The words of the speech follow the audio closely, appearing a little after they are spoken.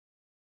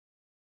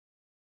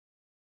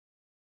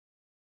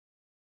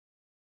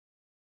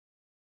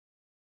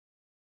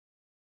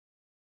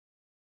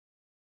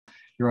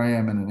here I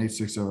am in an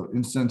 860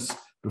 instance.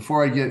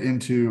 Before I get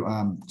into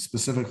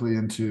specifically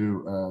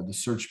into the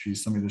search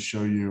piece, let me just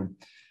show you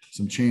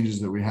some changes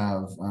that we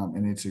have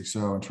in 860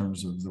 in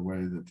terms of the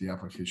way that the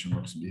application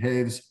works and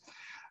behaves.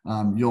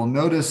 You'll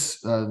notice,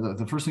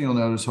 the first thing you'll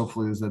notice,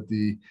 hopefully, is that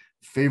the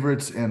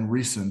favorites and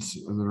recents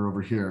that are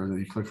over here that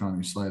you click on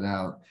and you slide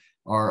out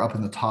are up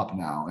in the top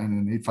now. And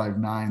in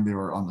 859, they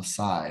were on the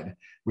side,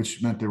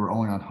 which meant they were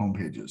only on home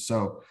pages.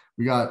 So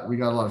we got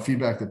a lot of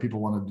feedback that people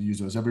wanted to use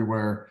those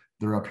everywhere.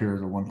 They're up here,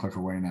 they're one click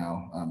away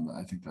now.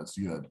 I think that's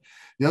good.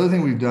 The other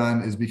thing we've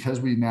done is because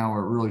we now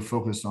are really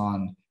focused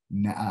on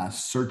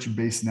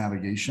search-based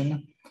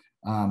navigation,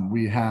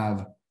 we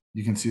have,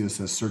 you can see this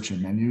as search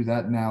and menu.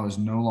 That now is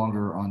no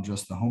longer on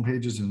just the home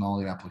pages and all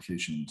the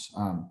applications.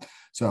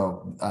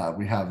 So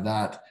we have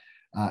that.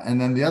 And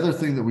then the other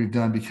thing that we've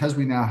done, because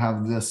we now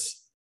have this,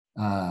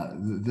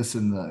 this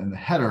in the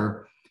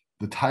header,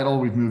 the title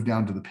we've moved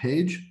down to the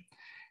page,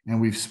 and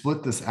we've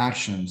split this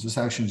actions. This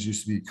actions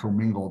used to be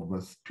commingled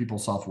with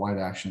PeopleSoft-wide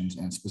actions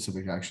and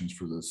specific actions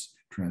for this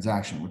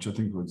transaction, which I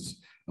think was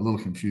a little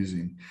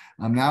confusing.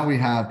 Now we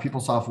have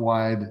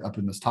PeopleSoft-wide up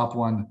in this top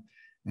one,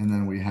 and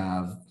then we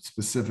have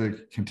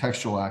specific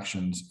contextual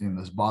actions in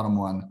this bottom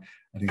one.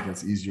 I think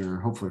that's easier,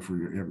 hopefully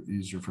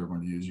easier for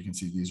everyone to use. You can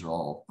see these are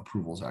all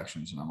approvals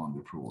actions, and I'm on the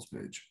approvals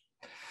page.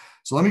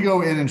 So let me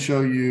go in and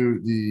show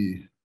you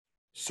the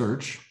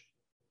search.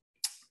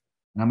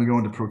 And I'm gonna go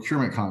into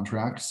procurement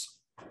contracts.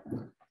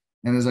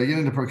 And as I get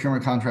into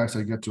procurement contracts,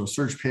 I get to a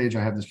search page.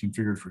 I have this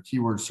configured for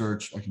keyword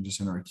search. I can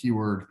just enter a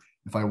keyword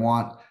if I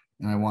want,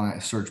 and I want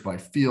to search by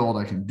field,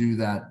 I can do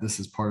that. This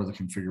is part of the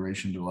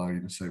configuration to allow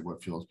you to say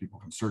what fields people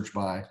can search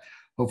by.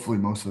 Hopefully,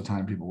 most of the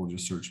time, people will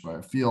just search by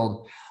a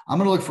field. I'm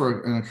going to look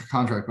for a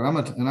contract, but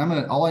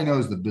all I know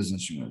is the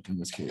business unit in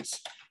this case.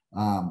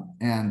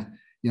 And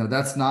you know,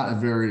 that's not a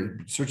very,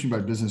 searching by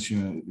business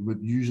unit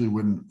usually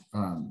wouldn't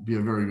be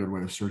a very good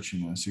way of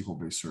searching in a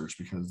SQL-based search,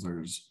 because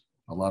there's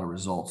a lot of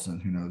results,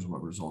 and who knows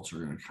what results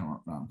are going to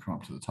come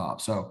up to the top.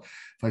 So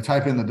if I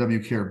type in the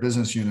WCare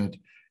business unit,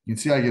 you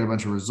can see I get a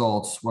bunch of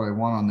results. What I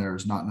want on there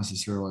is not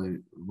necessarily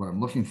what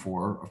I'm looking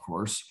for, of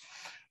course,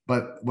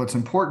 but what's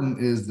important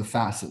is the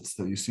facets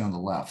that you see on the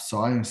left.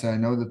 So I can say I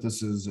know that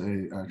this is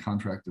a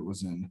contract that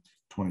was in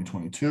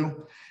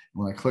 2022.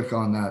 When I click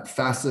on that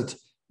facet,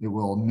 it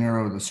will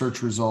narrow the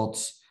search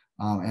results.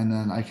 And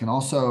then I can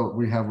also,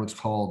 we have what's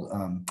called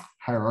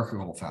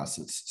hierarchical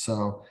facets.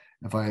 So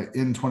if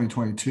in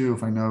 2022,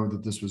 if I know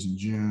that this was in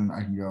June,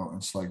 I can go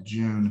and select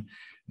June,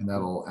 and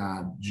that'll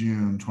add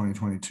June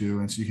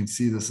 2022. And so you can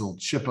see this little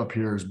chip up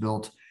here is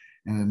built,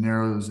 and it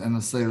narrows. And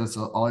let's say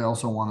I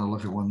also want to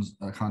look at one's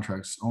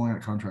contracts, only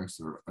at contracts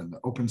that are in the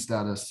open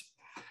status.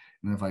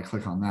 And if I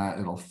click on that,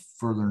 it'll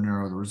further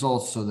narrow the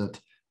results so that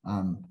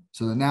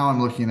now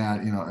I'm looking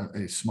at, you know,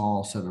 a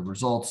small set of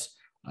results.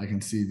 I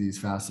can see these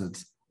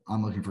facets.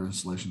 I'm looking for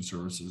installation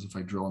services. If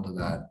I drill into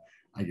that,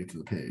 I get to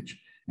the page,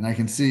 and I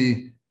can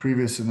see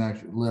previous and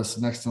next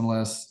list, next and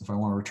list. If I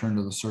want to return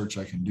to the search,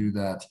 I can do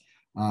that.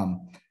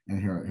 And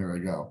here I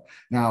go.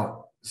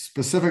 Now,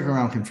 specific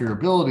around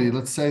configurability,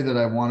 let's say that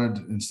I wanted,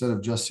 instead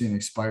of just seeing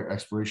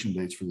expiration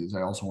dates for these,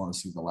 I also want to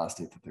see the last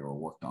date that they were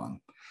worked on.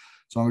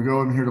 So I'm going to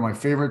go in here to my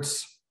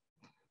favorites.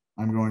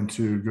 I'm going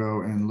to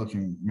go and look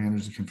and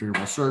manage the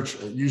configurable search.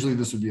 Usually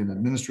this would be an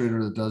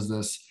administrator that does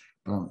this,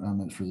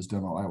 but for this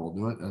demo, I will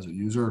do it as a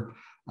user.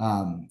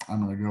 I'm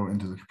going to go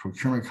into the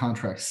procurement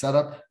contract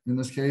setup in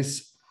this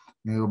case,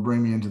 and it'll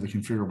bring me into the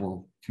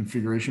configurable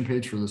configuration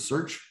page for the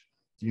search.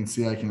 You can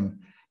see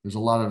there's a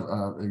lot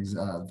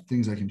of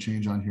things I can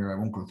change on here. I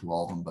won't go through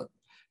all of them, but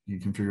you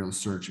can configure the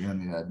search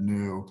and the add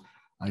new.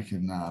 I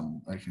can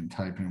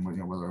type in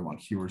whether I want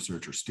keyword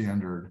search or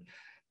standard,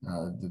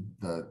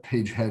 the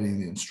page heading,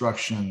 the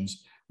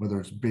instructions, whether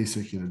it's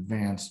basic and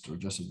advanced or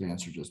just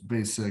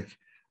basic,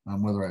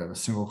 whether I have a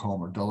single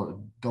column or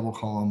double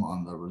column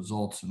on the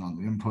results and on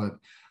the input.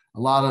 A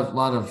lot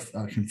of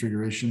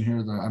configuration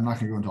here that I'm not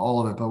going to go into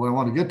all of it, but what I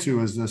want to get to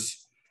is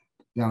this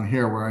down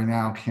here, where I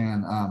now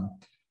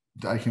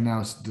I can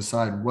now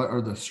decide what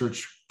are the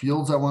search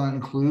fields I want to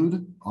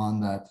include on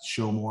that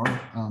show more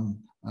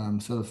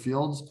set of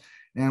fields,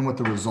 and what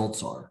the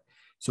results are.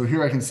 So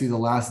here I can see the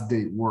last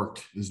date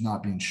worked is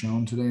not being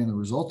shown today in the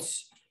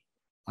results.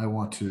 I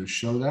want to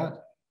show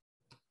that.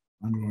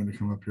 I'm going to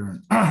come up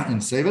here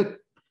and save it,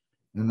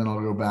 and then I'll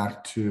go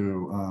back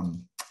to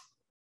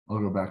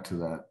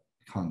that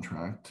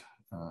contract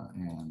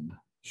and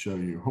show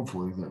you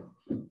hopefully that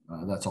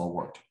that's all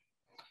worked.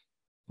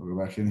 We'll go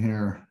back in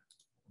here,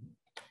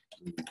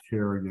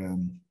 care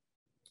again,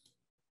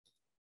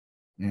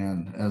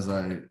 and as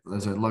I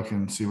look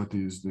and see what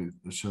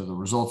show the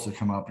results that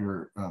come up,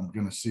 you're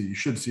you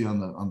should see on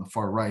the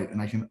far right,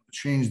 and I can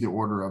change the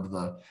order of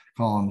the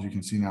columns. You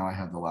can see now I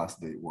have the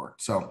last date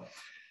worked. So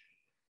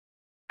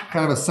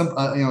kind of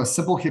a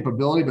simple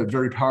capability, but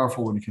very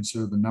powerful when you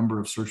consider the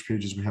number of search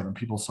pages we have in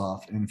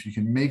PeopleSoft. And if you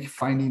can make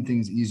finding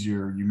things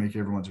easier, you make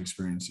everyone's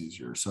experience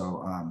easier.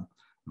 So I'm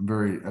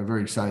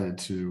very excited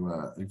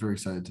to get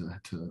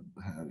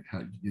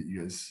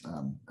you guys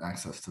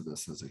access to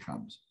this as it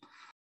comes.